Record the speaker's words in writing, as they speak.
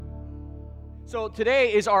So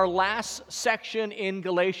today is our last section in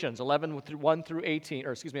Galatians, 11 through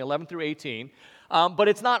 18. But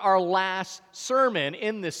it's not our last sermon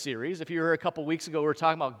in this series. If you were here a couple weeks ago, we were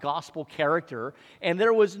talking about gospel character, and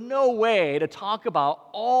there was no way to talk about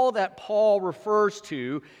all that Paul refers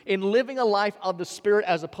to in living a life of the Spirit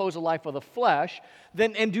as opposed to a life of the flesh,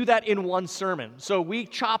 and do that in one sermon. So we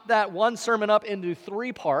chopped that one sermon up into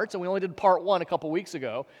 3 parts, and we only did part 1 a couple weeks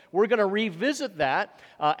ago. We're going to revisit that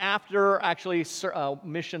after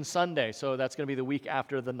Mission Sunday, so that's going to be the week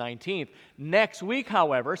after the 19th. Next week,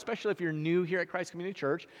 however, especially if you're new here at Christ Community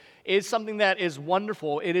Church, is something that is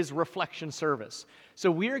wonderful. It is reflection service. So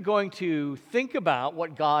we are going to think about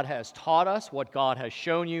what God has taught us, what God has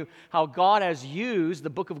shown you, how God has used the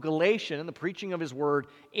book of Galatians and the preaching of His Word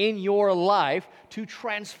in your life to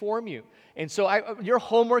transform you. And so your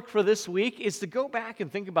homework for this week is to go back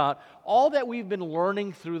and think about all that we've been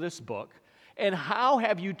learning through this book, and how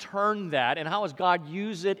have you turned that, and how has God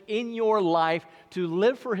used it in your life to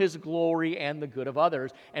live for His glory and the good of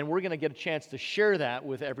others. And we're going to get a chance to share that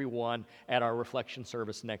with everyone at our reflection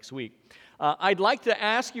service next week. I'd like to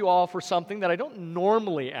ask you all for something that I don't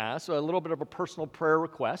normally ask, so a little bit of a personal prayer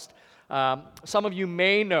request. Some of you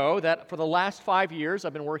may know that for the last 5 years,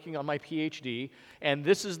 I've been working on my PhD, and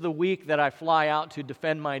this is the week that I fly out to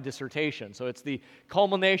defend my dissertation. So it's the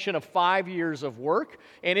culmination of 5 years of work,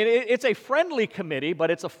 and it's a friendly committee, but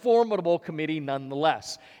it's a formidable committee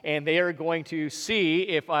nonetheless. And they are going to see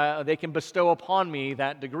if they can bestow upon me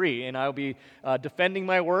that degree, and I'll be defending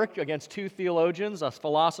my work against 2 theologians, a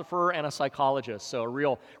philosopher and a psychologist. So a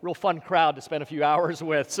real fun crowd to spend a few hours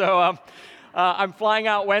with. So I'm flying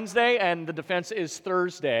out Wednesday, and the defense is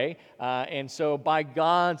Thursday. And so by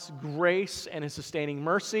God's grace and His sustaining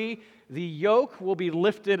mercy, the yoke will be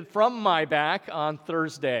lifted from my back on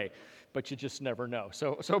Thursday. But you just never know.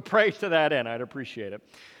 So pray to that end. I'd appreciate it.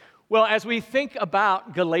 Well, as we think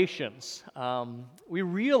about Galatians, we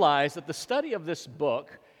realize that the study of this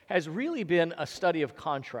book has really been a study of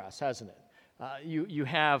contrast, hasn't it? You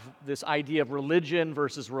have this idea of religion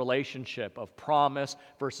versus relationship, of promise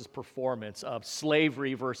versus performance, of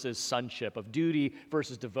slavery versus sonship, of duty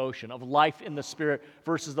versus devotion, of life in the Spirit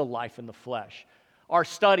versus the life in the flesh. Our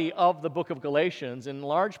study of the book of Galatians, in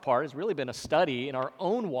large part, has really been a study in our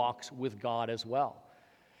own walks with God as well.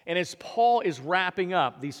 And as Paul is wrapping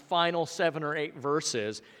up these final 7 or 8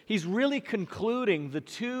 verses, he's really concluding the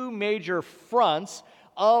 2 major fronts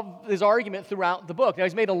of his argument throughout the book. Now,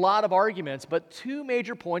 he's made a lot of arguments, but 2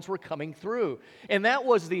 major points were coming through. And that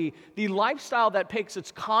was the lifestyle that takes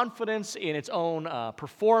its confidence in its own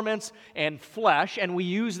performance and flesh, and we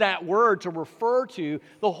use that word to refer to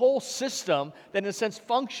the whole system that, in a sense,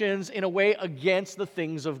 functions in a way against the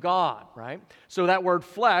things of God, right? So that word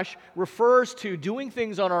flesh refers to doing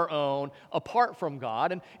things on our own apart from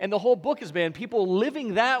God, and the whole book has been people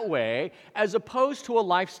living that way as opposed to a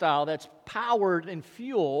lifestyle that's powered and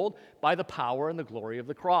fueled by the power and the glory of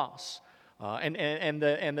the cross. And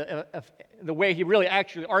the way he really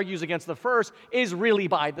actually argues against the first is really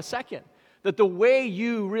by the second. That the way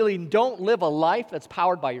you really don't live a life that's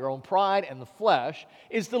powered by your own pride and the flesh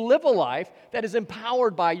is to live a life that is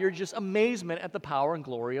empowered by your just amazement at the power and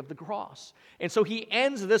glory of the cross. And so he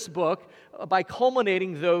ends this book by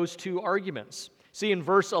culminating those 2 arguments. See, in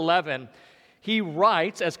verse 11, he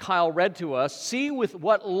writes, as Kyle read to us, "See with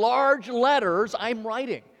what large letters I'm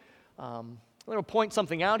writing." I'm going to point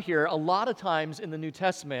something out here. A lot of times in the New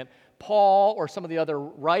Testament, Paul or some of the other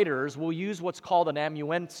writers will use what's called an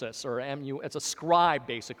amanuensis, it's a scribe,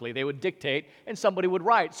 basically. They would dictate, and somebody would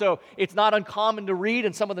write. So it's not uncommon to read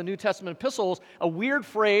in some of the New Testament epistles a weird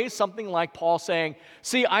phrase, something like Paul saying,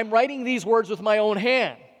 "See, I'm writing these words with my own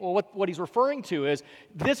hand." Well, what he's referring to is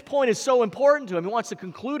this point is so important to him. He wants to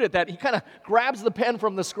conclude it that he kind of grabs the pen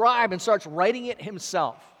from the scribe and starts writing it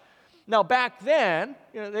himself. Now, back then,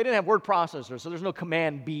 they didn't have word processors, so there's no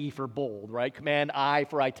Command B for bold, right? Command I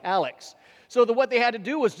for italics. So what they had to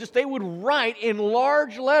do was they would write in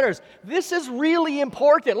large letters. This is really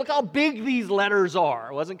important. Look how big these letters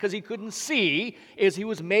are. It wasn't because he couldn't see, he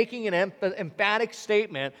was making an emphatic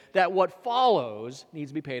statement that what follows needs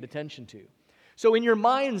to be paid attention to. So in your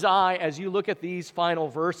mind's eye, as you look at these final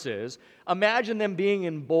verses, imagine them being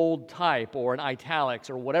in bold type or in italics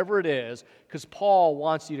or whatever it is, because Paul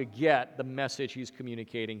wants you to get the message he's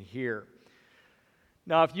communicating here.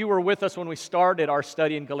 Now, if you were with us when we started our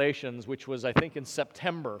study in Galatians, which was, I think, in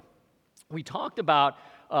September, we talked about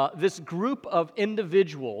this group of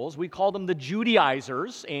individuals. We call them the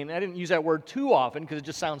Judaizers, and I didn't use that word too often because it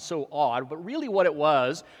just sounds so odd, but really what it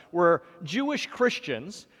was were Jewish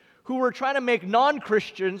Christians who were trying to make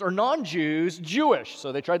non-Christians or non-Jews Jewish.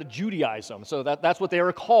 So they tried to Judaize them. So that's what they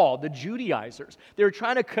were called, the Judaizers. They were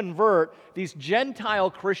trying to convert these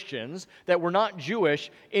Gentile Christians that were not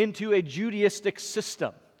Jewish into a Judaistic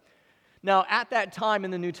system. Now, at that time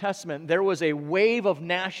in the New Testament, there was a wave of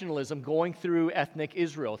nationalism going through ethnic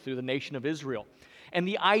Israel, through the nation of Israel. And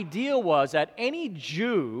the idea was that any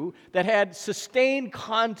Jew that had sustained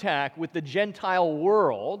contact with the Gentile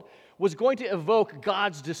world was going to evoke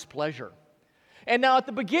God's displeasure. And now at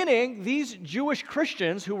the beginning, these Jewish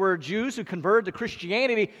Christians who were Jews who converted to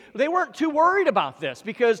Christianity, they weren't too worried about this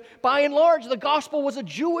because by and large, the gospel was a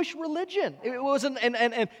Jewish religion. It was and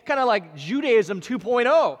kind of like Judaism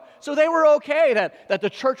 2.0. So they were okay that the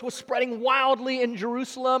church was spreading wildly in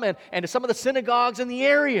Jerusalem and to some of the synagogues in the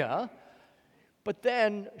area. But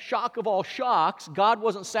then, shock of all shocks, God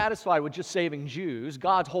wasn't satisfied with just saving Jews.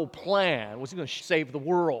 God's whole plan was going to save the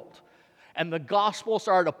world. And the gospel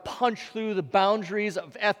started to punch through the boundaries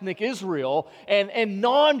of ethnic Israel, and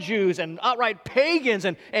non-Jews and outright pagans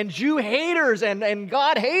and Jew haters and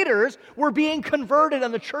God haters were being converted,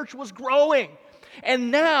 and the church was growing.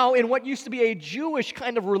 And now, in what used to be a Jewish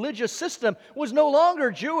kind of religious system, was no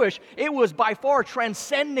longer Jewish. It was by far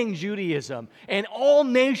transcending Judaism, and all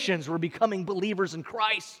nations were becoming believers in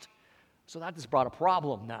Christ. So that just brought a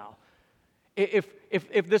problem now.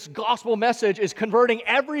 If this gospel message is converting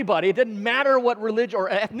everybody, it didn't matter what religion or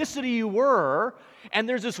ethnicity you were, and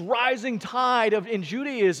there's this rising tide in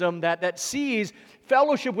Judaism that sees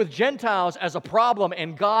fellowship with Gentiles as a problem,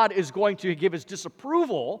 and God is going to give his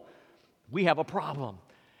disapproval, we have a problem.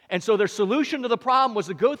 And so their solution to the problem was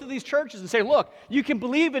to go through these churches and say, look, you can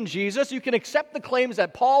believe in Jesus, you can accept the claims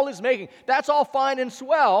that Paul is making. That's all fine and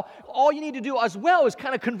swell. All you need to do as well is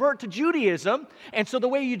kind of convert to Judaism. And so the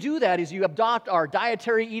way you do that is you adopt our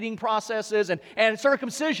dietary eating processes and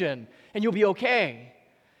circumcision, and you'll be okay.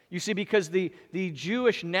 You see, because the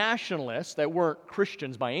Jewish nationalists that weren't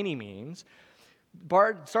Christians by any means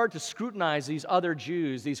started to scrutinize these other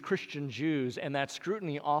Jews, these Christian Jews, and that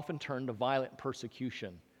scrutiny often turned to violent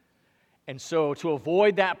persecution. And so to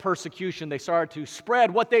avoid that persecution, they started to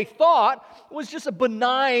spread what they thought was just a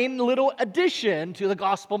benign little addition to the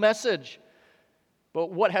gospel message.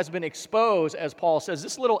 But what has been exposed, as Paul says,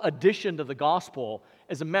 this little addition to the gospel,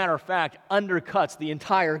 as a matter of fact, undercuts the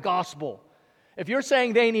entire gospel. If you're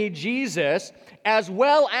saying they need Jesus as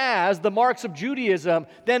well as the marks of Judaism,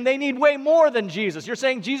 then they need way more than Jesus. You're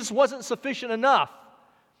saying Jesus wasn't sufficient enough.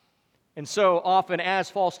 And so often, as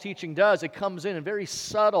false teaching does, it comes in very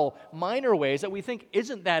subtle, minor ways that we think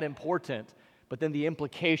isn't that important, but then the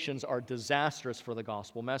implications are disastrous for the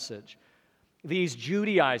gospel message. These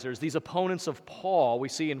Judaizers, these opponents of Paul, we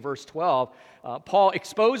see in verse 12, Paul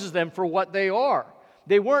exposes them for what they are.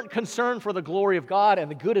 They weren't concerned for the glory of God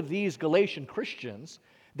and the good of these Galatian Christians.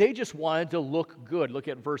 They just wanted to look good. Look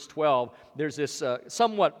at verse 12. There's this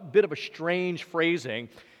somewhat bit of a strange phrasing.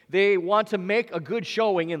 They want to make a good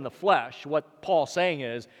showing in the flesh. What Paul's saying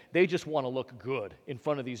is they just want to look good in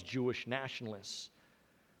front of these Jewish nationalists.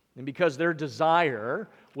 And because their desire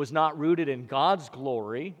was not rooted in God's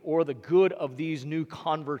glory or the good of these new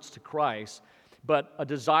converts to Christ, but a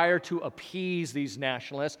desire to appease these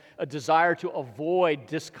nationalists, a desire to avoid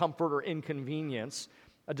discomfort or inconvenience,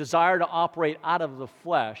 a desire to operate out of the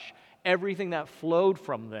flesh, everything that flowed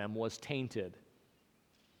from them was tainted.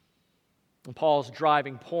 And Paul's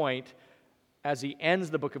driving point as he ends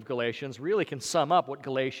the book of Galatians really can sum up what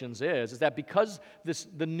Galatians is that because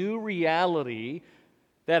the new reality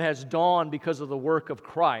that has dawned because of the work of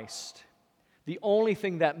Christ, the only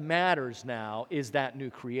thing that matters now is that new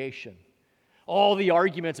creation. All the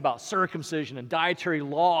arguments about circumcision and dietary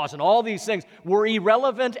laws and all these things were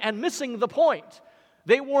irrelevant and missing the point.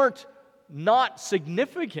 They weren't not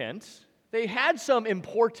significant. They had some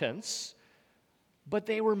importance, but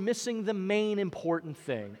they were missing the main important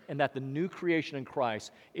thing, and that the new creation in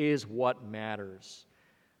Christ is what matters.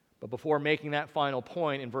 But before making that final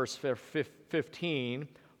point in verse 15,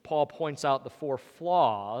 Paul points out the four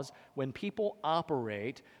flaws when people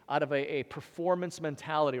operate out of a performance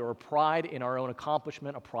mentality or a pride in our own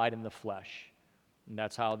accomplishment, a pride in the flesh. And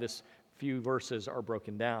that's how this few verses are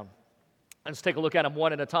broken down. Let's take a look at them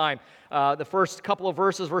one at a time. The first couple of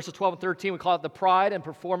verses 12 and 13, we call it the pride and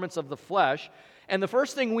performance of the flesh. And the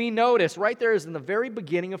first thing we notice right there is in the very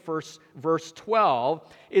beginning of verse 12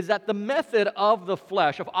 is that the method of the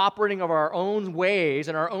flesh, of operating of our own ways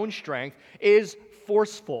and our own strength, is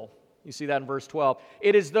forceful. You see that in verse 12.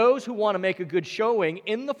 It is those who want to make a good showing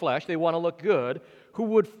in the flesh, they want to look good, who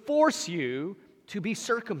would force you to be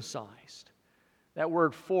circumcised. That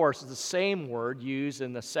word force is the same word used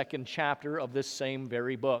in the second chapter of this same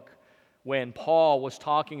very book, when Paul was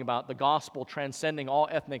talking about the gospel transcending all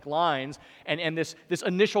ethnic lines and this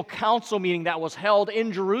initial council meeting that was held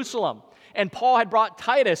in Jerusalem. And Paul had brought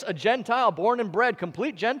Titus, a Gentile, born and bred,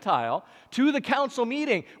 complete Gentile, to the council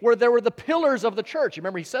meeting where there were the pillars of the church. You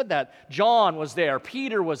remember he said that. John was there,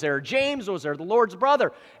 Peter was there, James was there, the Lord's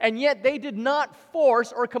brother. And yet they did not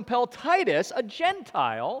force or compel Titus, a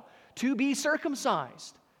Gentile, to be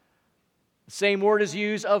circumcised. The same word is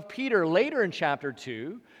used of Peter later in chapter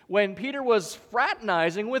 2 when Peter was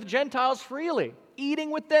fraternizing with Gentiles freely,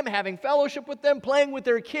 eating with them, having fellowship with them, playing with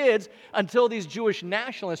their kids until these Jewish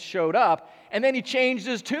nationalists showed up. And then he changed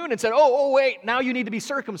his tune and said, wait, now you need to be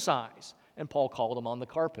circumcised. And Paul called him on the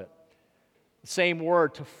carpet. The same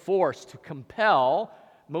word, to force, to compel.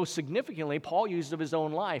 Most significantly, Paul used of his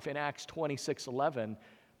own life in Acts 26:11.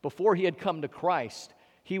 Before he had come to Christ,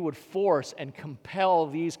 he would force and compel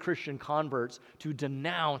these Christian converts to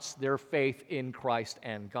denounce their faith in Christ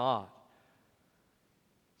and God.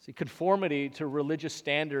 See, conformity to religious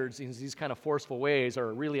standards in these kind of forceful ways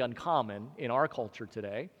are really uncommon in our culture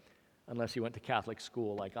today, unless you went to Catholic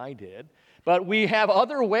school like I did. But we have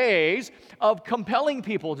other ways of compelling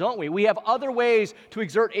people, don't we? We have other ways to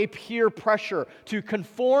exert a peer pressure, to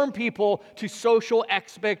conform people to social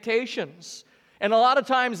expectations. And a lot of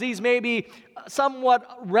times these may be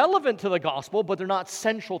somewhat relevant to the gospel, but they're not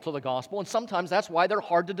central to the gospel. And sometimes that's why they're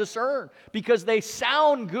hard to discern, because they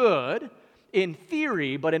sound good in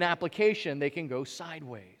theory, but in application they can go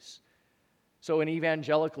sideways. So in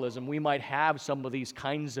evangelicalism, we might have some of these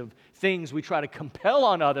kinds of things we try to compel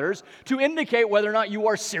on others to indicate whether or not you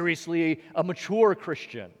are seriously a mature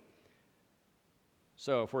Christian.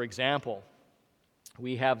 So, for example,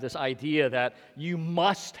 we have this idea that you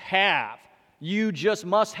just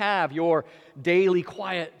must have your daily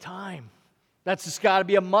quiet time. That's just got to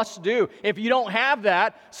be a must-do. If you don't have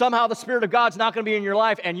that, somehow the Spirit of God's not going to be in your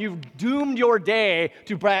life, and you've doomed your day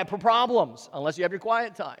to problems, unless you have your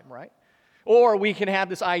quiet time, right? Or we can have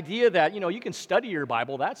this idea that, you can study your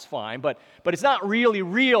Bible, that's fine, but it's not really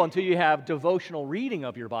real until you have devotional reading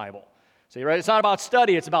of your Bible. See, right? It's not about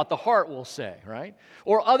study, it's about the heart, we'll say, right?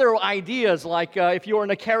 Or other ideas like if you're in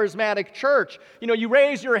a charismatic church, you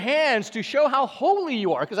raise your hands to show how holy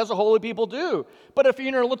you are, because that's what holy people do. But if you're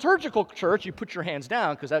in a liturgical church, you put your hands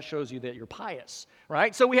down, because that shows you that you're pious,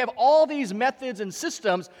 right? So we have all these methods and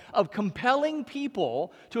systems of compelling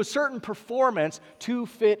people to a certain performance to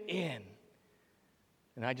fit in.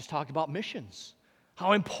 And I just talked about missions,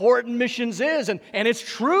 how important missions is, and it's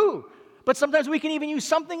true. But sometimes we can even use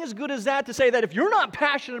something as good as that to say that if you're not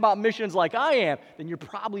passionate about missions like I am, then you're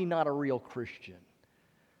probably not a real Christian.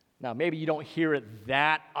 Now, maybe you don't hear it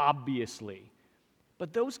that obviously,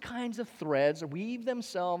 but those kinds of threads weave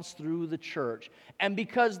themselves through the church. And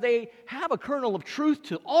because they have a kernel of truth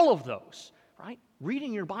to all of those, right?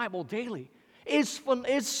 Reading your Bible daily is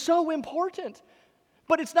so important.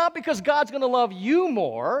 But it's not because God's going to love you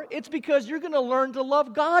more. It's because you're going to learn to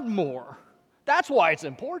love God more. That's why it's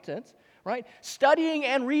important. Right? Studying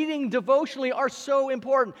and reading devotionally are so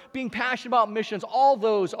important. Being passionate about missions, all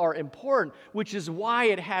those are important, which is why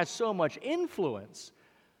it has so much influence.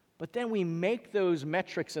 But then we make those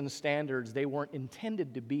metrics and standards they weren't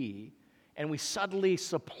intended to be, and we subtly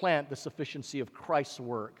supplant the sufficiency of Christ's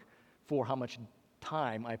work for how much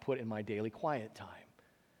time I put in my daily quiet time.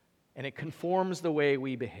 And it conforms the way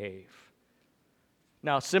we behave.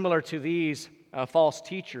 Now, similar to these false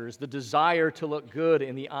teachers, the desire to look good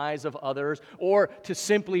in the eyes of others or to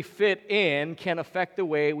simply fit in can affect the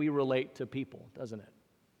way we relate to people, doesn't it?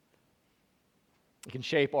 It can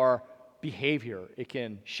shape our behavior. It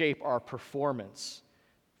can shape our performance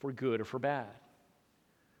for good or for bad.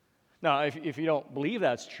 Now, if you don't believe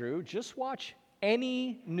that's true, just watch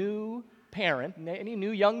any new parent, any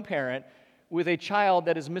new young parent with a child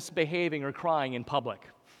that is misbehaving or crying in public.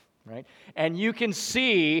 Right? And you can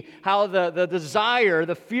see how the desire,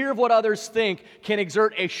 the fear of what others think can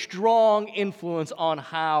exert a strong influence on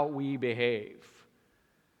how we behave.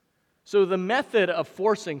 So the method of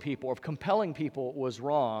forcing people, of compelling people was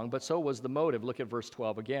wrong, but so was the motive. Look at verse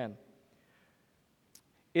 12 again.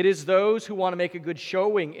 It is those who want to make a good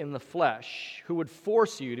showing in the flesh who would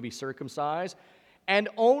force you to be circumcised, and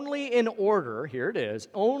only in order, here it is,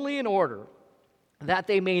 only in order that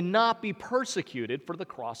they may not be persecuted for the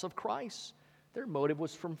cross of Christ. Their motive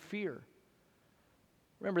was from fear.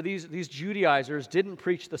 Remember, these Judaizers didn't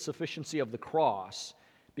preach the sufficiency of the cross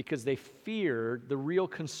because they feared the real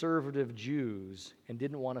conservative Jews and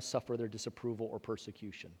didn't want to suffer their disapproval or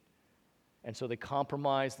persecution. And so they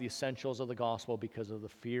compromised the essentials of the gospel because of the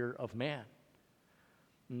fear of man.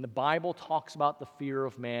 And the Bible talks about the fear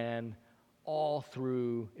of man all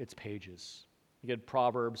through its pages. You get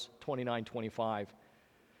Proverbs 29:25.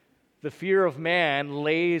 The fear of man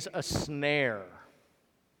lays a snare,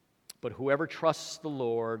 but whoever trusts the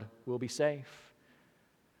Lord will be safe.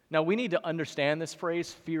 Now, we need to understand this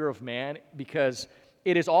phrase, fear of man, because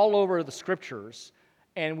it is all over the Scriptures,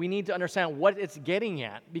 and we need to understand what it's getting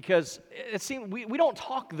at, because it seems we don't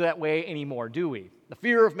talk that way anymore, do we? The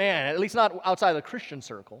fear of man, at least not outside of the Christian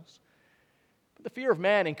circles. But the fear of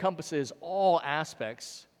man encompasses all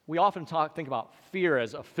aspects. We often think about fear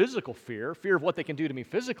as a physical fear of what they can do to me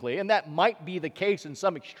physically, and that might be the case in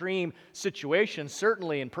some extreme situations,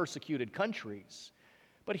 certainly in persecuted countries.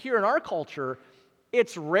 But here in our culture,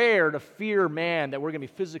 it's rare to fear man that we're going to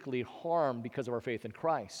be physically harmed because of our faith in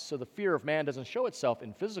Christ. So the fear of man doesn't show itself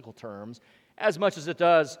in physical terms as much as it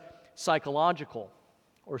does psychological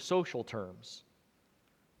or social terms.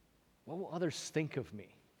 What will others think of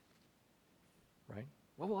me? Right?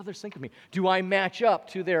 What will others think of me? Do I match up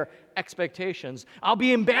to their expectations? I'll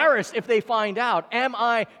be embarrassed if they find out. Am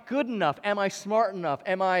I good enough? Am I smart enough?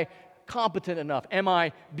 Am I competent enough? Am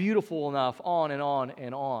I beautiful enough? On and on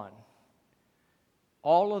and on.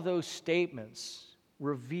 All of those statements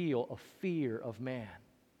reveal a fear of man.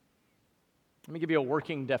 Let me give you a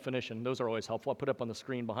working definition. Those are always helpful. I'll put up on the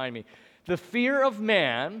screen behind me. The fear of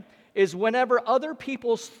man is whenever other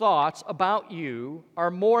people's thoughts about you are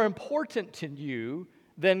more important to you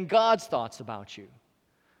than God's thoughts about you.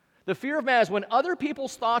 The fear of man is when other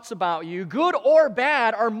people's thoughts about you, good or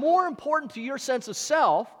bad, are more important to your sense of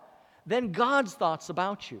self than God's thoughts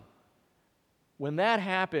about you. When that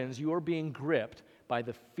happens, you are being gripped by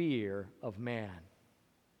the fear of man.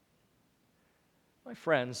 My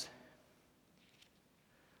friends,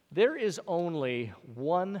 there is only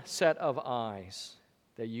one set of eyes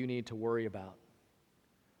that you need to worry about.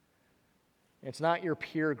 It's not your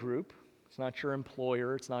peer group. It's not your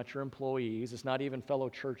employer. It's not your employees. It's not even fellow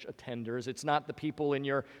church attenders. It's not the people in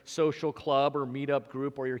your social club or meetup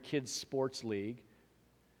group or your kids' sports league.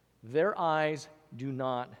 Their eyes do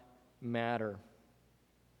not matter.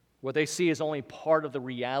 What they see is only part of the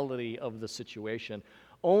reality of the situation.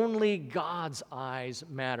 Only God's eyes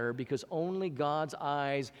matter because only God's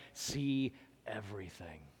eyes see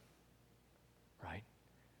everything. Right?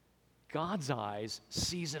 God's eyes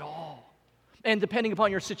sees it all. And depending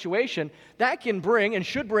upon your situation, that can bring and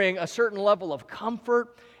should bring a certain level of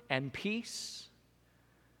comfort and peace.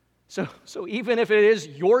 So even if it is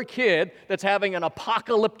your kid that's having an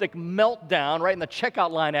apocalyptic meltdown right in the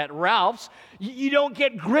checkout line at Ralph's, you don't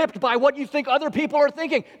get gripped by what you think other people are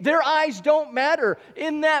thinking. Their eyes don't matter.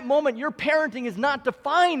 In that moment, your parenting is not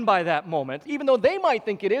defined by that moment. Even though they might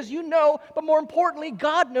think it is, you know, but more importantly,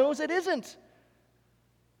 God knows it isn't.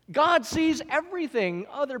 God sees everything.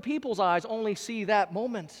 Other people's eyes only see that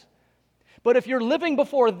moment. But if you're living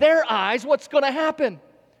before their eyes, what's going to happen?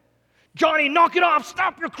 Johnny, knock it off.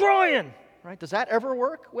 Stop your crying. Right? Does that ever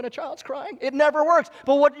work when a child's crying? It never works.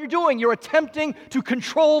 But what you're doing, you're attempting to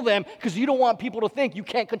control them because you don't want people to think you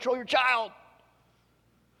can't control your child.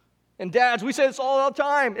 And dads, we say this all the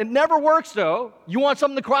time. It never works, though. You want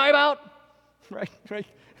something to cry about? Right?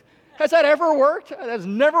 Has that ever worked? That has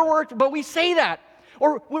never worked. But we say that.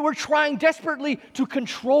 Or we're trying desperately to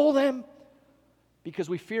control them because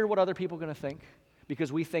we fear what other people are going to think,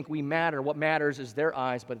 because we think we matter. What matters is their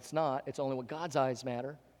eyes, but it's not. It's only what God's eyes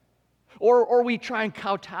matter. Or we try and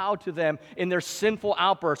kowtow to them in their sinful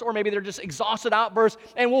outbursts, or maybe they're just exhausted outbursts,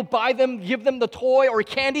 and we'll buy them, give them the toy or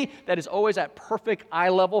candy that is always at perfect eye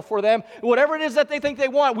level for them. Whatever it is that they think they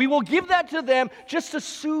want, we will give that to them just to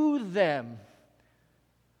soothe them,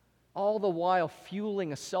 all the while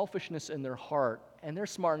fueling a selfishness in their heart. And they're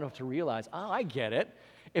smart enough to realize, I get it.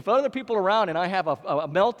 If other people are around and I have a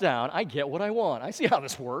meltdown, I get what I want. I see how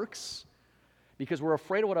this works. Because we're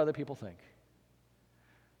afraid of what other people think.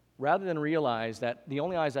 Rather than realize that the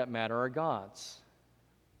only eyes that matter are God's.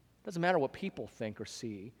 It doesn't matter what people think or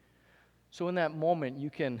see. So in that moment,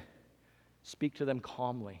 you can speak to them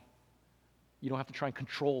calmly. You don't have to try and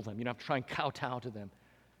control them. You don't have to try and kowtow to them.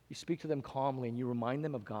 You speak to them calmly and you remind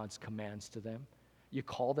them of God's commands to them. You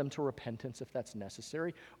call them to repentance if that's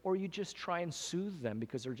necessary, or you just try and soothe them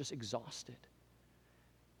because they're just exhausted.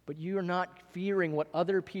 But you're not fearing what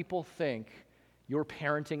other people think. You're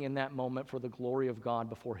parenting in that moment for the glory of God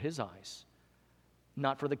before His eyes,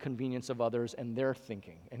 not for the convenience of others and their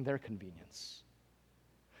thinking and their convenience.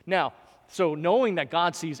 Now, so knowing that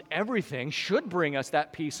God sees everything should bring us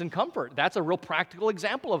that peace and comfort. That's a real practical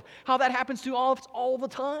example of how that happens to all the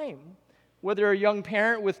time. Whether you're a young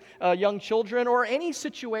parent with young children or any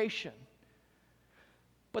situation.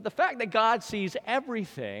 But the fact that God sees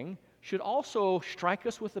everything should also strike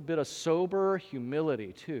us with a bit of sober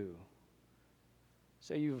humility too.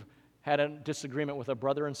 Say you've had a disagreement with a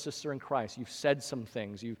brother and sister in Christ. You've said some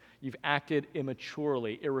things. You've acted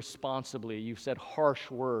immaturely, irresponsibly. You've said harsh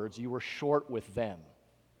words. You were short with them.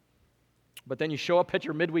 But then you show up at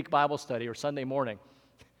your midweek Bible study or Sunday morning,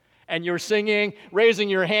 and you're singing, raising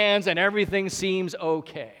your hands, and everything seems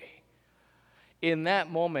okay. In that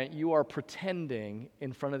moment, you are pretending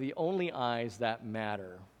in front of the only eyes that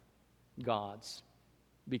matter, God's,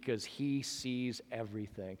 because He sees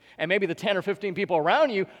everything. And maybe the 10 or 15 people around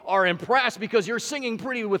you are impressed because you're singing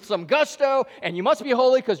pretty with some gusto, and you must be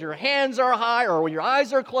holy because your hands are high or your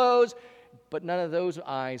eyes are closed, but none of those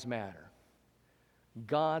eyes matter.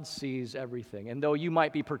 God sees everything. And though you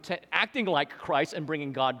might be acting like Christ and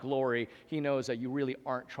bringing God glory, He knows that you really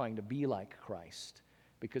aren't trying to be like Christ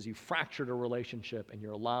because you fractured a relationship and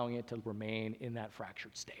you're allowing it to remain in that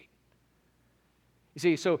fractured state. You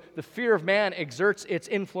see, so the fear of man exerts its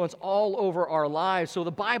influence all over our lives. So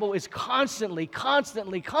the Bible is constantly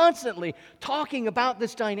talking about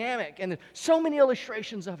this dynamic. And there's so many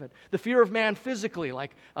illustrations of it. The fear of man physically,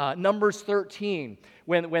 like Numbers 13,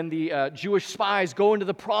 when the Jewish spies go into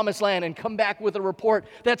the promised land and come back with a report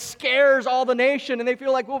that scares all the nation. And they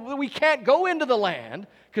feel like, well, we can't go into the land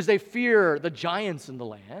because they fear the giants in the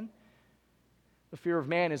land. The fear of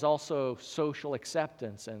man is also social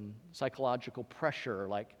acceptance and psychological pressure,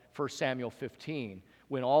 like 1 Samuel 15,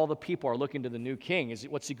 when all the people are looking to the new king.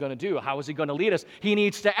 What's he going to do? How is he going to lead us? He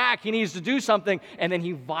needs to act. He needs to do something. And then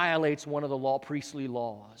he violates one of the priestly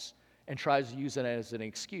laws and tries to use it as an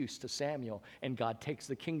excuse to Samuel. And God takes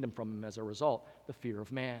the kingdom from him as a result, the fear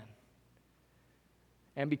of man.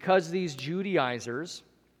 And because these Judaizers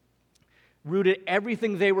rooted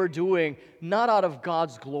everything they were doing not out of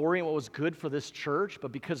God's glory and what was good for this church,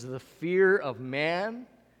 but because of the fear of man,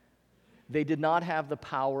 they did not have the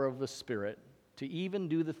power of the Spirit to even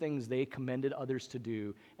do the things they commended others to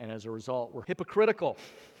do, and as a result were hypocritical.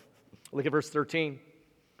 Look at verse 13.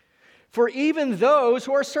 For even those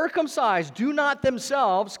who are circumcised do not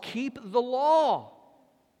themselves keep the law.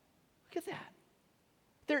 Look at that.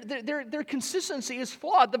 Their consistency is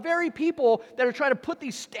flawed. The very people that are trying to put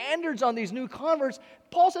these standards on these new converts,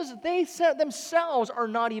 Paul says that they themselves are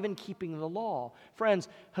not even keeping the law. Friends,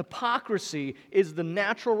 hypocrisy is the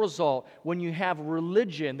natural result when you have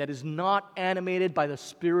religion that is not animated by the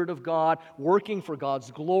Spirit of God, working for God's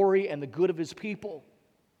glory and the good of His people.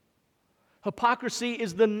 Hypocrisy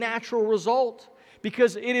is the natural result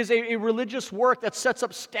because it is a religious work that sets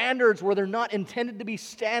up standards where they're not intended to be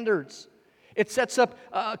standards. It sets up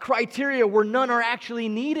criteria where none are actually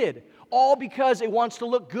needed, all because it wants to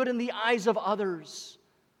look good in the eyes of others.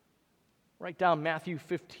 Write down Matthew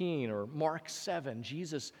 15 or Mark 7.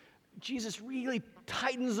 Jesus really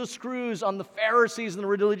tightens the screws on the Pharisees and the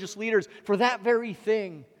religious leaders for that very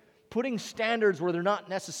thing, putting standards where they're not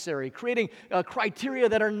necessary, creating criteria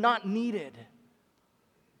that are not needed.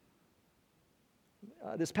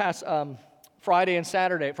 This past Friday night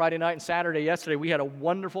and Saturday yesterday, we had a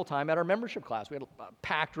wonderful time at our membership class. We had a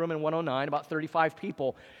packed room in 109, about 35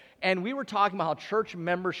 people. And we were talking about how church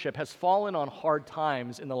membership has fallen on hard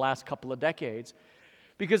times in the last couple of decades.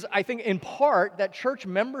 Because I think in part that church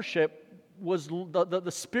membership was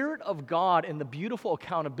the Spirit of God and the beautiful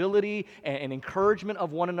accountability and encouragement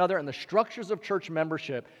of one another and the structures of church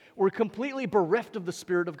membership were completely bereft of the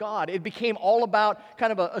Spirit of God. It became all about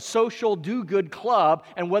kind of a social do-good club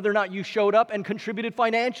and whether or not you showed up and contributed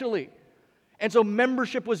financially. And so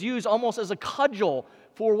membership was used almost as a cudgel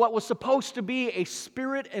for what was supposed to be a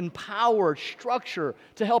Spirit-empowered structure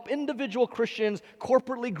to help individual Christians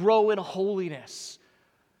corporately grow in holiness.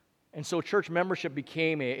 And so church membership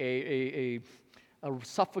became a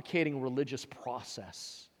suffocating religious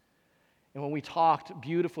process. And when we talked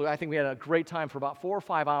beautifully, I think we had a great time for about 4 or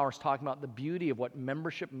 5 hours talking about the beauty of what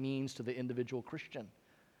membership means to the individual Christian.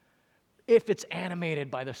 If it's animated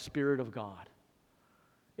by the Spirit of God.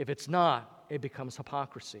 If it's not, it becomes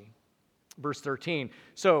hypocrisy. Verse 13.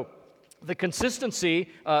 So the consistency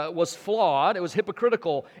was flawed, it was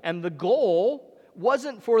hypocritical, and the goal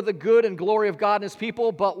wasn't for the good and glory of God and His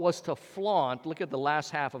people, but was to flaunt. Look at the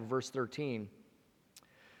last half of verse 13.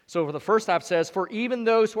 So for the first half says, for even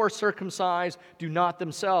those who are circumcised do not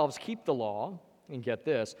themselves keep the law, and get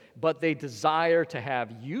this, but they desire to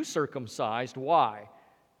have you circumcised. Why?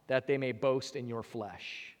 That they may boast in your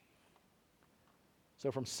flesh.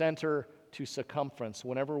 So from center to circumference,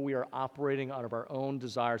 whenever we are operating out of our own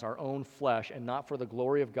desires, our own flesh, and not for the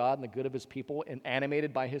glory of God and the good of His people, and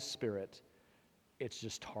animated by His Spirit, it's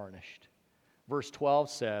just tarnished. Verse 12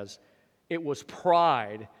 says, it was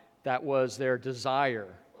pride that was their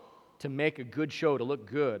desire to make a good show, to look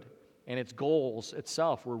good. And its goals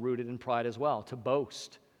itself were rooted in pride as well, to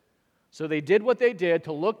boast. So they did what they did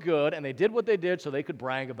to look good, and they did what they did so they could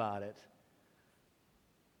brag about it.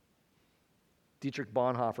 Dietrich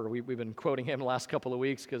Bonhoeffer, we've been quoting him the last couple of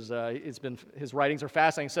weeks because his writings are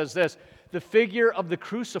fascinating. He says this: the figure of the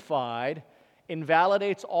crucified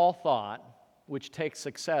invalidates all thought, which takes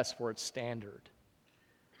success for its standard.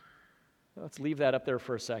 Let's leave that up there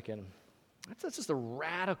for a second. That's just a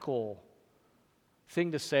radical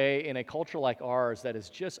thing to say in a culture like ours that is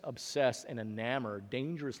just obsessed and enamored,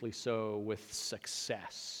 dangerously so, with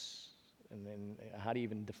success. And then how do you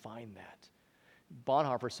even define that?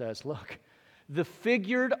 Bonhoeffer says, look, the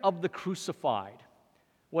figure of the crucified,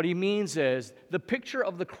 what he means is the picture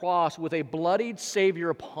of the cross with a bloodied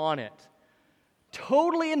Savior upon it,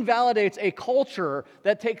 totally invalidates a culture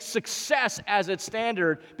that takes success as its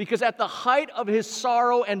standard, because at the height of his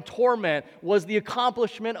sorrow and torment was the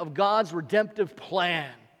accomplishment of God's redemptive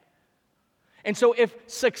plan. And so if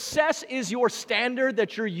success is your standard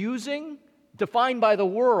that you're using, defined by the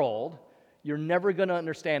world, you're never going to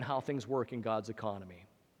understand how things work in God's economy.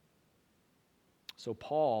 So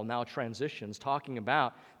Paul now transitions, talking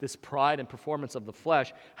about this pride and performance of the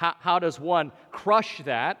flesh. How does one crush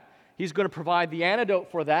that? He's going to provide the antidote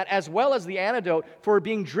for that, as well as the antidote for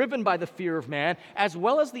being driven by the fear of man, as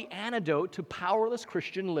well as the antidote to powerless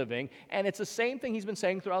Christian living. And it's the same thing he's been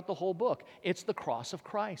saying throughout the whole book. It's the cross of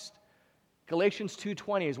Christ. Galatians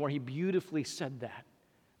 2:20 is where he beautifully said that,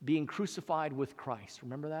 being crucified with Christ.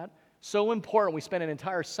 Remember that? So important. We spent an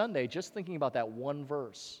entire Sunday just thinking about that one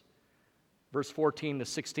verse. Verse 14 to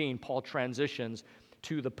 16, Paul transitions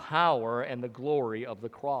to the power and the glory of the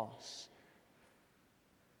cross.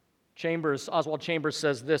 Oswald Chambers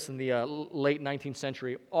says this in the late 19th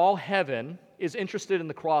century: all heaven is interested in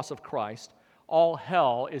the cross of Christ, all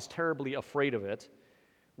hell is terribly afraid of it,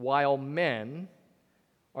 while men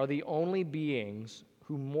are the only beings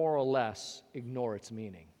who more or less ignore its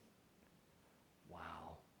meaning.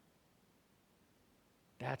 Wow.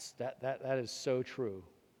 That is so true.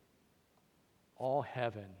 All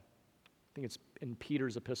heaven. I think it's in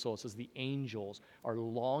Peter's epistle, it says the angels are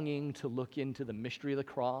longing to look into the mystery of the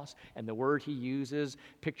cross, and the word he uses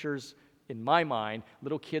pictures, in my mind,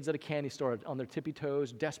 little kids at a candy store on their tippy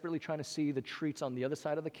toes, desperately trying to see the treats on the other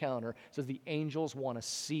side of the counter. It says the angels want to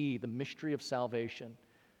see the mystery of salvation.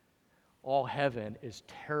 All heaven is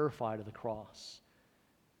terrified of the cross.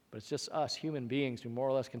 But it's just us, human beings, who more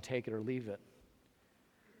or less can take it or leave it.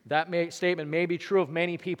 That statement may be true of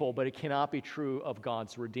many people, but it cannot be true of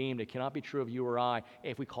God's redeemed. It cannot be true of you or I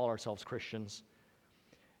if we call ourselves Christians,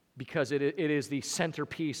 because it is the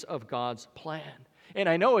centerpiece of God's plan. And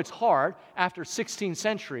I know it's hard after 16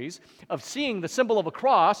 centuries of seeing the symbol of a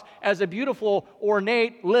cross as a beautiful,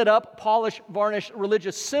 ornate, lit up, polished, varnished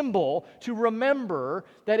religious symbol to remember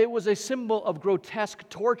that it was a symbol of grotesque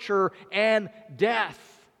torture and death.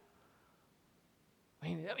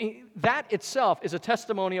 I mean, that itself is a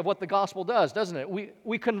testimony of what the gospel does, doesn't it?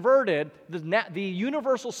 We converted the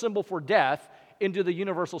universal symbol for death into the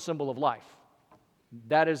universal symbol of life.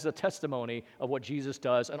 That is the testimony of what Jesus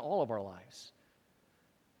does in all of our lives.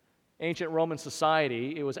 Ancient Roman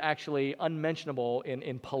society, it was actually unmentionable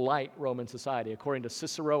in polite Roman society. According to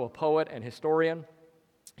Cicero, a poet and historian,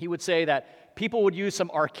 he would say that people would use some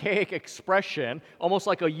archaic expression, almost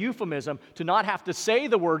like a euphemism, to not have to say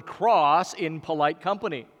the word cross in polite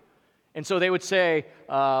company. And so they would say,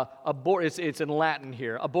 it's in Latin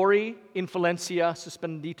here, abori infelentia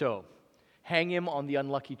suspendito. Hang him on the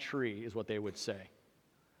unlucky tree is what they would say.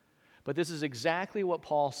 But this is exactly what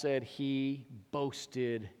Paul said he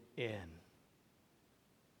boasted in.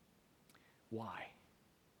 Why?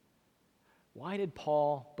 Why did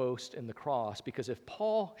Paul boast in the cross? Because if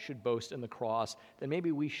Paul should boast in the cross, then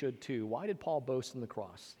maybe we should too. Why did Paul boast in the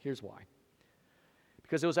cross? Here's why.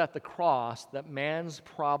 Because it was at the cross that man's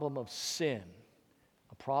problem of sin,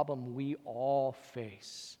 a problem we all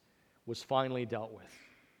face, was finally dealt with.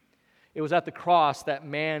 It was at the cross that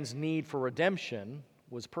man's need for redemption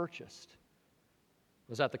was purchased. It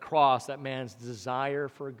was at the cross that man's desire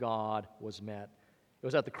for God was met. It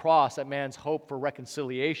was at the cross that man's hope for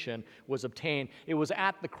reconciliation was obtained. It was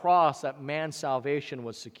at the cross that man's salvation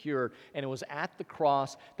was secured. And it was at the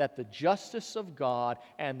cross that the justice of God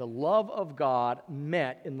and the love of God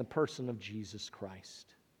met in the person of Jesus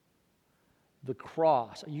Christ. The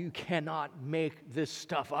cross, you cannot make this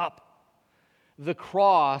stuff up. The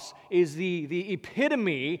cross is the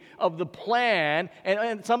epitome of the plan,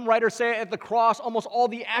 and some writers say at the cross almost all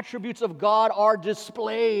the attributes of God are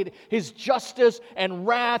displayed. His justice and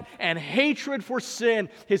wrath and hatred for sin,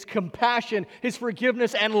 His compassion, His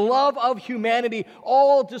forgiveness and love of humanity,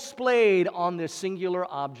 all displayed on this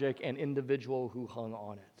singular object and individual who hung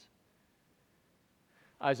on it.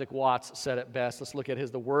 Isaac Watts said it best. Let's look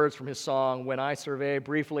at the words from his song, When I Survey,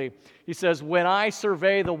 briefly. He says, when I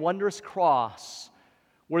survey the wondrous cross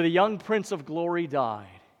where the young Prince of Glory died.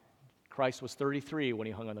 Christ was 33 when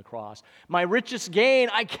he hung on the cross. My richest gain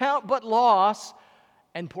I count but loss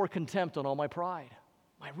and pour contempt on all my pride.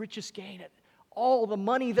 My richest gain, all the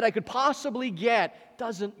money that I could possibly get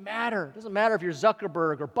doesn't matter. It doesn't matter if you're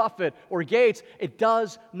Zuckerberg or Buffett or Gates. It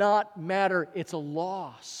does not matter. It's a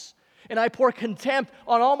loss. And I pour contempt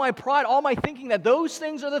on all my pride, all my thinking that those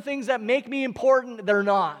things are the things that make me important. They're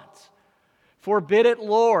not. Forbid it,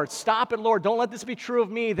 Lord. Stop it, Lord. Don't let this be true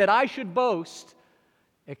of me, that I should boast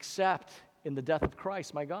except in the death of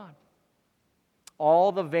Christ, my God.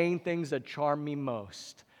 All the vain things that charm me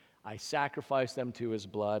most, I sacrifice them to his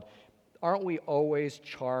blood. Aren't we always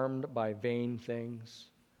charmed by vain things?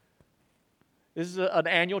 This is an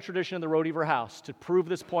annual tradition in the Rodever house to prove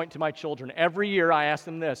this point to my children. Every year I ask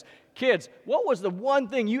them this, kids, what was the one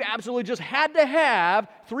thing you absolutely just had to have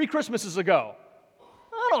 3 Christmases ago?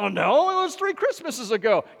 I don't know, it was 3 Christmases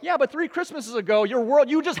ago. Yeah, but 3 Christmases ago, your world,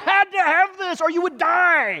 you just had to have this or you would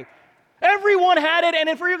die. Everyone had it, and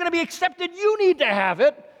if you're going to be accepted, you need to have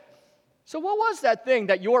it. So what was that thing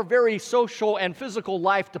that your very social and physical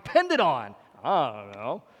life depended on? I don't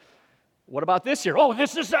know. What about this year? Oh,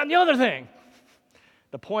 this, that, and the other thing.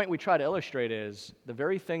 The point we try to illustrate is the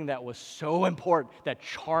very thing that was so important, that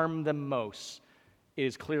charmed them most,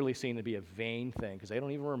 is clearly seen to be a vain thing because they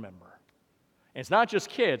don't even remember. And it's not just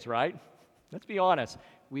kids, right? Let's be honest.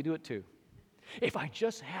 We do it too. If I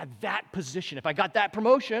just had that position, if I got that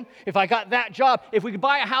promotion, if I got that job, if we could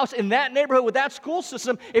buy a house in that neighborhood with that school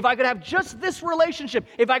system, if I could have just this relationship,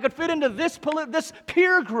 if I could fit into this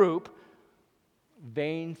peer group,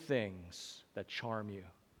 vain things that charm you.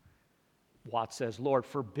 Watts says, Lord,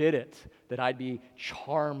 forbid it that I'd be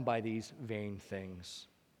charmed by these vain things.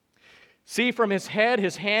 See, from his head,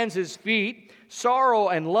 his hands, his feet, sorrow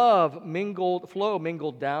and love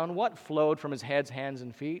mingled down. What flowed from his head, hands,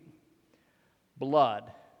 and feet?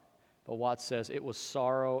 Blood. But Watts says it was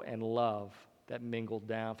sorrow and love that mingled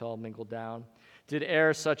down. Did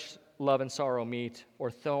e'er such love and sorrow meet, or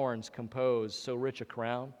thorns compose so rich a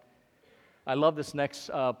crown? I love this next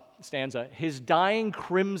stanza. His dying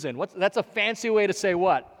crimson. That's a fancy way to say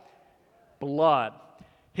what? Blood.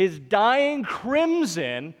 His dying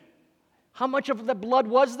crimson. How much of the blood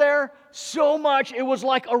was there? So much, it was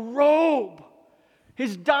like a robe.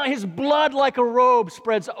 His blood like a robe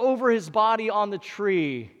spreads over his body on the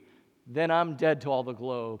tree. Then I'm dead to all the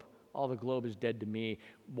globe. All the globe is dead to me.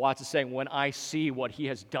 Watts is saying, when I see what he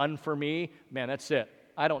has done for me, man, that's it.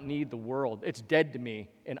 I don't need the world. It's dead to me,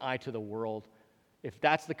 and I to the world. If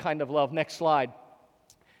that's the kind of love. Next slide.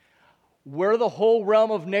 Were the whole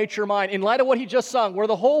realm of nature mine, in light of what he just sung, were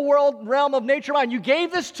the whole realm of nature mine, you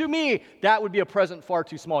gave this to me, that would be a present far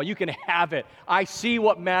too small. You can have it. I see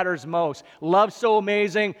what matters most. Love so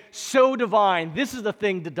amazing, so divine. This is the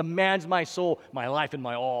thing that demands my soul, my life, and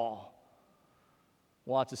my all.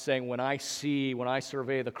 Watts is saying, when I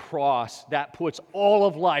survey the cross, that puts all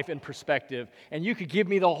of life in perspective. And you could give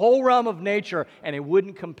me the whole realm of nature, and it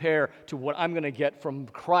wouldn't compare to what I'm going to get from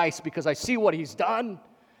Christ because I see what he's done.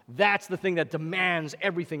 That's the thing that demands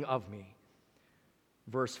everything of me.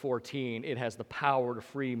 Verse 14, it has the power to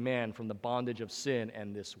free men from the bondage of sin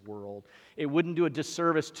and this world. It wouldn't do a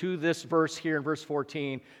disservice to this verse here in verse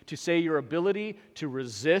 14 to say your ability to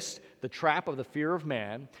resist the trap of the fear of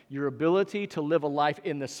man, your ability to live a life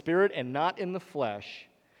in the spirit and not in the flesh,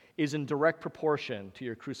 is in direct proportion to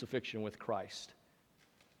your crucifixion with Christ.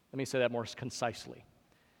 Let me say that more concisely.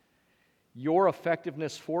 Your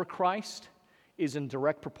effectiveness for Christ is in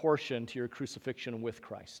direct proportion to your crucifixion with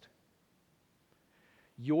Christ.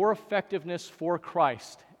 Your effectiveness for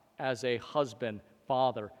Christ as a husband,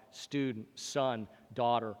 father, student, son,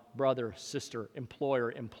 daughter, brother, sister,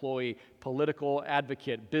 employer, employee, political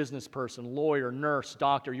advocate, business person, lawyer, nurse,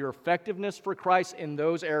 doctor, your effectiveness for Christ in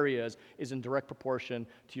those areas is in direct proportion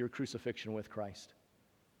to your crucifixion with Christ.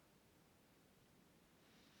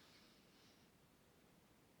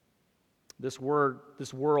 This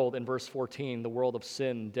world in verse 14, the world of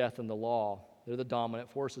sin, death, and the law, they're the dominant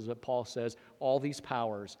forces. But Paul says, all these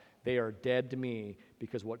powers, they are dead to me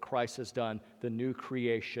because what Christ has done, the new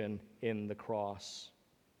creation in the cross.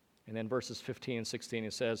 And then verses 15 and 16,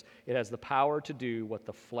 it says, it has the power to do what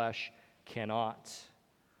the flesh cannot.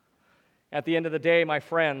 At the end of the day, my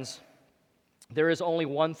friends, there is only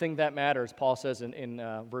one thing that matters, Paul says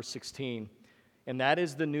in verse 16, and that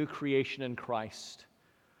is the new creation in Christ.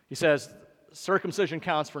 He says, circumcision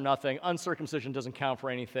counts for nothing, uncircumcision doesn't count for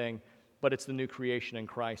anything, but it's the new creation in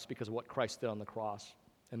Christ because of what Christ did on the cross.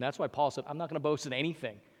 And that's why Paul said, I'm not going to boast in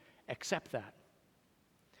anything except that.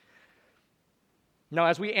 Now,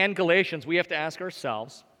 as we end Galatians, we have to ask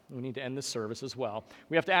ourselves, we need to end this service as well,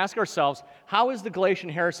 we have to ask ourselves, how is the Galatian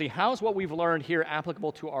heresy, how is what we've learned here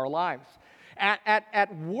applicable to our lives?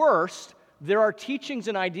 At worst, there are teachings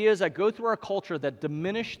and ideas that go through our culture that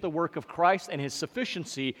diminish the work of Christ and his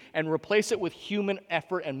sufficiency and replace it with human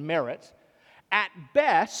effort and merit. At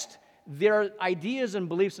best, there are ideas and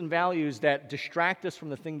beliefs and values that distract us from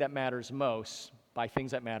the thing that matters most by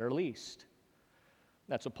things that matter least.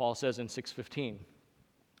 That's what Paul says in 6:15.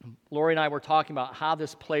 Lori and I were talking about how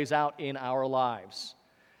this plays out in our lives.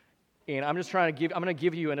 And I'm going to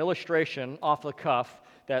give you an illustration off the cuff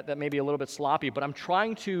that may be a little bit sloppy, but I'm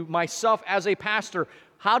trying to, myself as a pastor,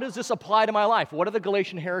 how does this apply to my life? What are the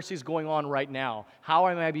Galatian heresies going on right now? How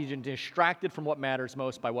am I being distracted from what matters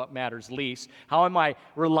most by what matters least? How am I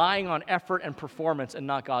relying on effort and performance and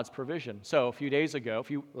not God's provision? So a few days ago,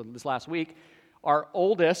 this last week, our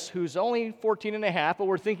oldest, who's only 14 and a half, but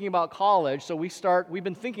we're thinking about college, so we've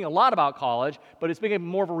been thinking a lot about college, but it's becoming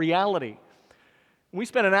more of a reality. We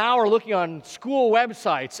spent an hour looking on school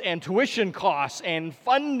websites and tuition costs and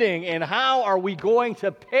funding and how are we going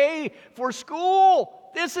to pay for school?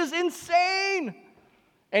 This is insane.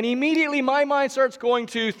 And immediately my mind starts going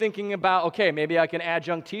to thinking about, okay, maybe I can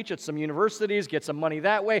adjunct teach at some universities, get some money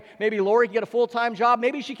that way. Maybe Lori can get a full-time job.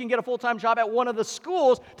 Maybe she can get a full-time job at one of the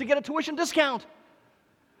schools to get a tuition discount.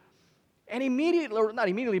 And immediately, or not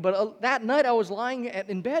immediately, but that night I was lying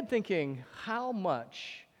in bed thinking how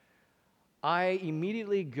much I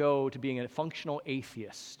immediately go to being a functional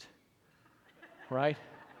atheist, right?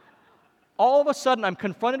 All of a sudden, I'm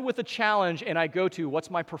confronted with a challenge, and I go to, what's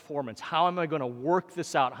my performance? How am I going to work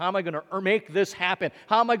this out? How am I going to make this happen?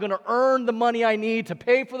 How am I going to earn the money I need to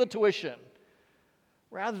pay for the tuition?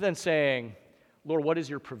 Rather than saying, Lord, what is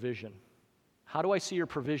your provision? How do I see your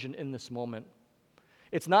provision in this moment?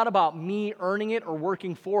 It's not about me earning it or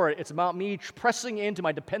working for it. It's about me pressing into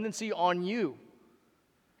my dependency on you.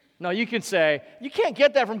 Now, you can say, you can't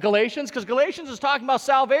get that from Galatians because Galatians is talking about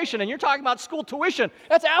salvation and you're talking about school tuition.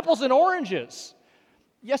 That's apples and oranges.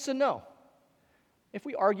 Yes and no. If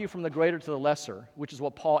we argue from the greater to the lesser, which is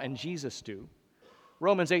what Paul and Jesus do,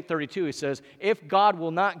 Romans 8:32, he says, if God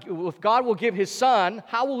will give his son,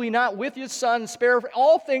 how will he not with his son spare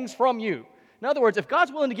all things from you? In other words, if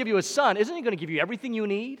God's willing to give you a son, isn't he going to give you everything you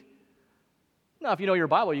need? Now, if you know your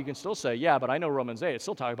Bible, you can still say, yeah, but I know Romans 8. It's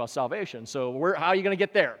still talking about salvation. So how are you going to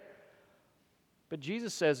get there? But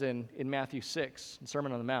Jesus says in Matthew 6, in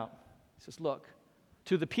Sermon on the Mount, he says, look,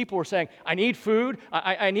 to the people who are saying, I need food,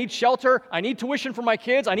 I need shelter, I need tuition for my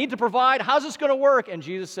kids, I need to provide, how's this going to work? And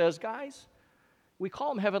Jesus says, guys, we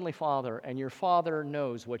call him Heavenly Father, and your Father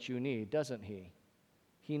knows what you need, doesn't he?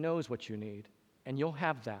 He knows what you need, and you'll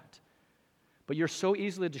have that. But you're so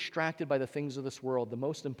easily distracted by the things of this world. The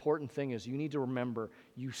most important thing is you need to remember,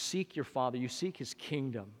 you seek your Father, you seek his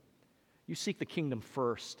kingdom. You seek the kingdom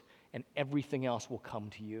first, and everything else will come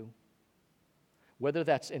to you. Whether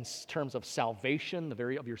that's in terms of salvation, the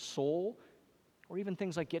very of your soul, or even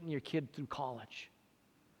things like getting your kid through college.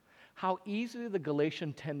 How easily the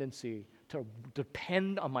Galatian tendency to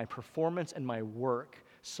depend on my performance and my work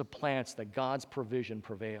supplants that God's provision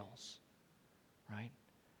prevails. Right?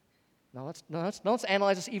 Now let's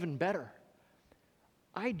analyze this even better.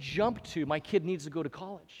 I jump to my kid needs to go to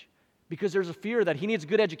college because there's a fear that he needs a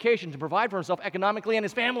good education to provide for himself economically and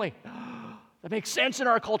his family. That makes sense in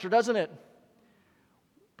our culture, doesn't it?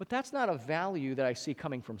 But that's not a value that I see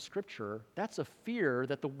coming from Scripture. That's a fear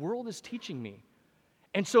that the world is teaching me.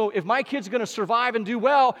 And so if my kid's going to survive and do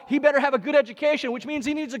well, he better have a good education, which means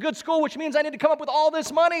he needs a good school, which means I need to come up with all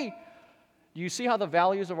this money. Do you see how the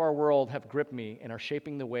values of our world have gripped me and are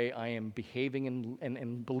shaping the way I am behaving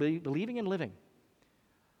and believing and living?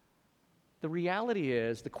 The reality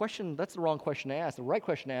is, that's the wrong question to ask. The right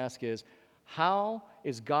question to ask is, how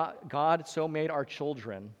is God so made our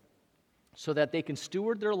children so that they can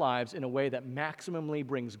steward their lives in a way that maximally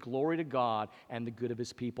brings glory to God and the good of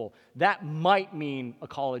his people? That might mean a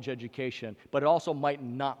college education, but it also might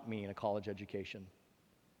not mean a college education,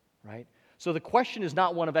 right? So the question is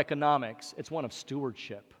not one of economics, it's one of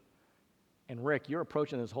stewardship. And Rick, you're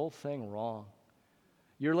approaching this whole thing wrong.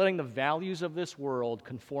 You're letting the values of this world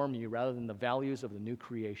conform you rather than the values of the new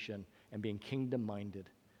creation and being kingdom-minded.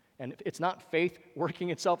 And it's not faith working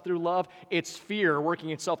itself through love, it's fear working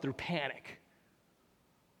itself through panic.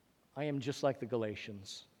 I am just like the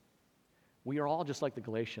Galatians. We are all just like the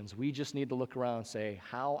Galatians. We just need to look around and say,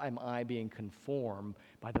 how am I being conformed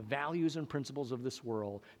by the values and principles of this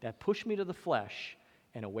world that push me to the flesh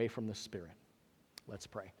and away from the Spirit? Let's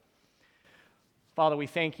pray. Father, we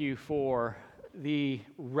thank you for the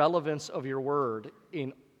relevance of your word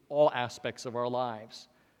in all aspects of our lives.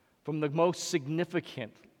 from the most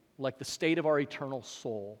significant, like the state of our eternal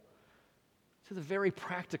soul, to the very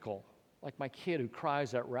practical, like my kid who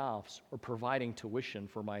cries at Ralph's or providing tuition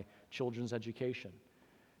for my children's education.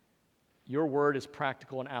 Your word is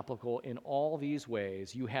practical and applicable in all these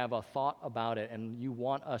ways. You have a thought about it, and you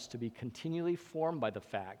want us to be continually formed by the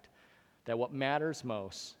fact that what matters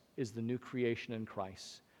most is the new creation in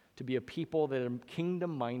Christ, to be a people that are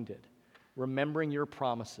kingdom-minded, remembering your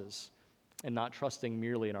promises and not trusting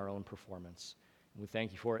merely in our own performance. And we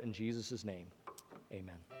thank you for it in Jesus' name.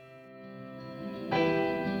 Amen.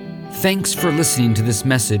 Thanks for listening to this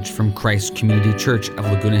message from Christ Community Church of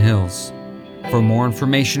Laguna Hills. For more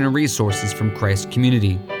information and resources from Christ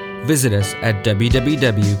Community, visit us at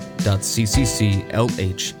www.ccclh.org.